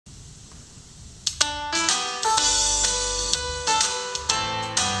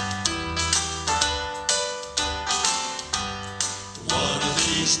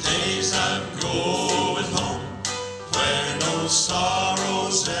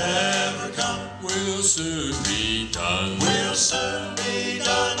sorrows ever come will soon be done. Will soon be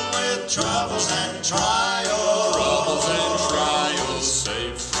done with troubles and trials. Troubles and trials,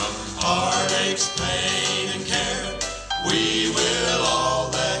 safe from Heartaches, pain, and care, we will all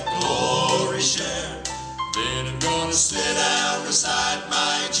that glory share. Then I'm gonna Sit down beside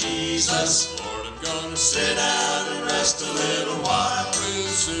my Jesus. Lord, I'm gonna Sit down and rest a little while. will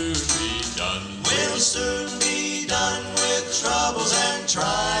soon be done. We'll soon be done with troubles and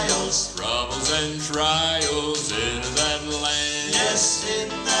trials. Troubles and trials in that land. Yes, in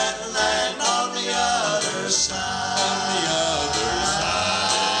that land on the other side. On the other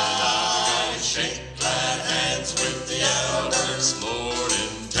I shake glad hands with the elders. Lord,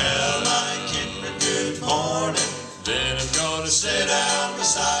 and Tell my kindred good morning. then I'm gonna Sit down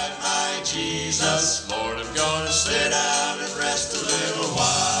beside my Jesus. Lord, I'm gonna Sit down and rest a little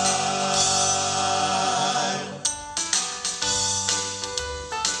while.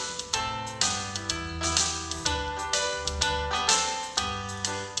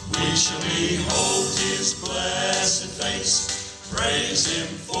 We shall behold his blessed face, praise him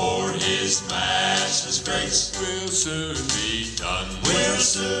for his matchless grace. will soon be done. We'll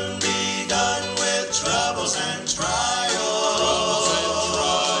soon be done with troubles and trials. Troubles and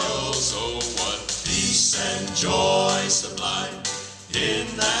trials, oh what Peace and joy sublime in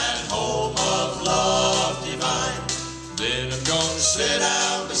that home of love divine. then I'm gonna Sit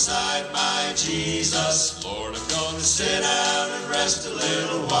down beside my Jesus. Lord, I'm gonna Sit down and rest a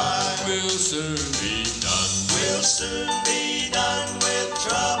little while. will soon be done. We'll soon be done with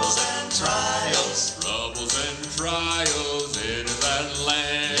troubles and trials. Troubles and trials in that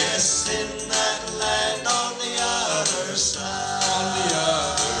land. Yes, in that land on the other side. On the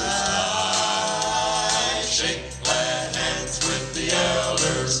other side. Shake glad hands with the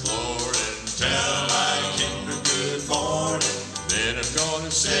elders. Lord, and Tell my kindred good morning. then I'm gonna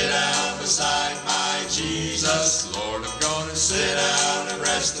Sit down beside my Jesus. Lord, I'm gonna Sit down and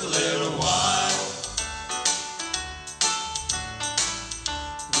rest a little while.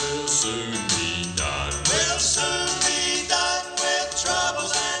 will soon be done. We'll soon be done with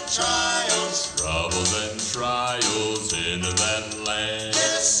troubles and trials. Troubles and trials in that land.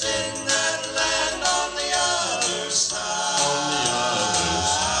 Yes, in that land on the other side. On the other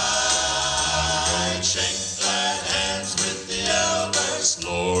side. Shake glad hands with the elders.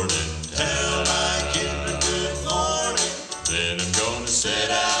 Lord, and Tell my kindred good morning. then I'm gonna Sit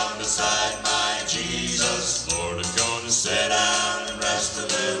down beside my Jesus. Lord, I'm gonna Sit down and rest a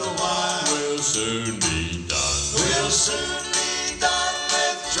little while. will soon be done. We'll soon be done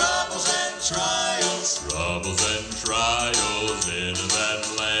with troubles and trials. Troubles and trials in that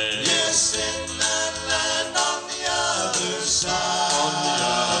land. Yes, in that land on the other side. On the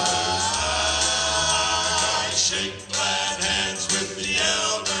other side. Shake glad hands with the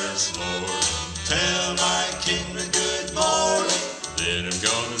elders. Lord, Tell my kindred good morning. then I'm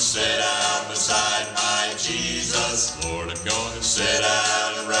gonna Sit down beside my Jesus. Lord, I'm gonna Sit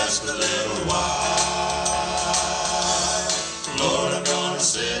down and rest a little while.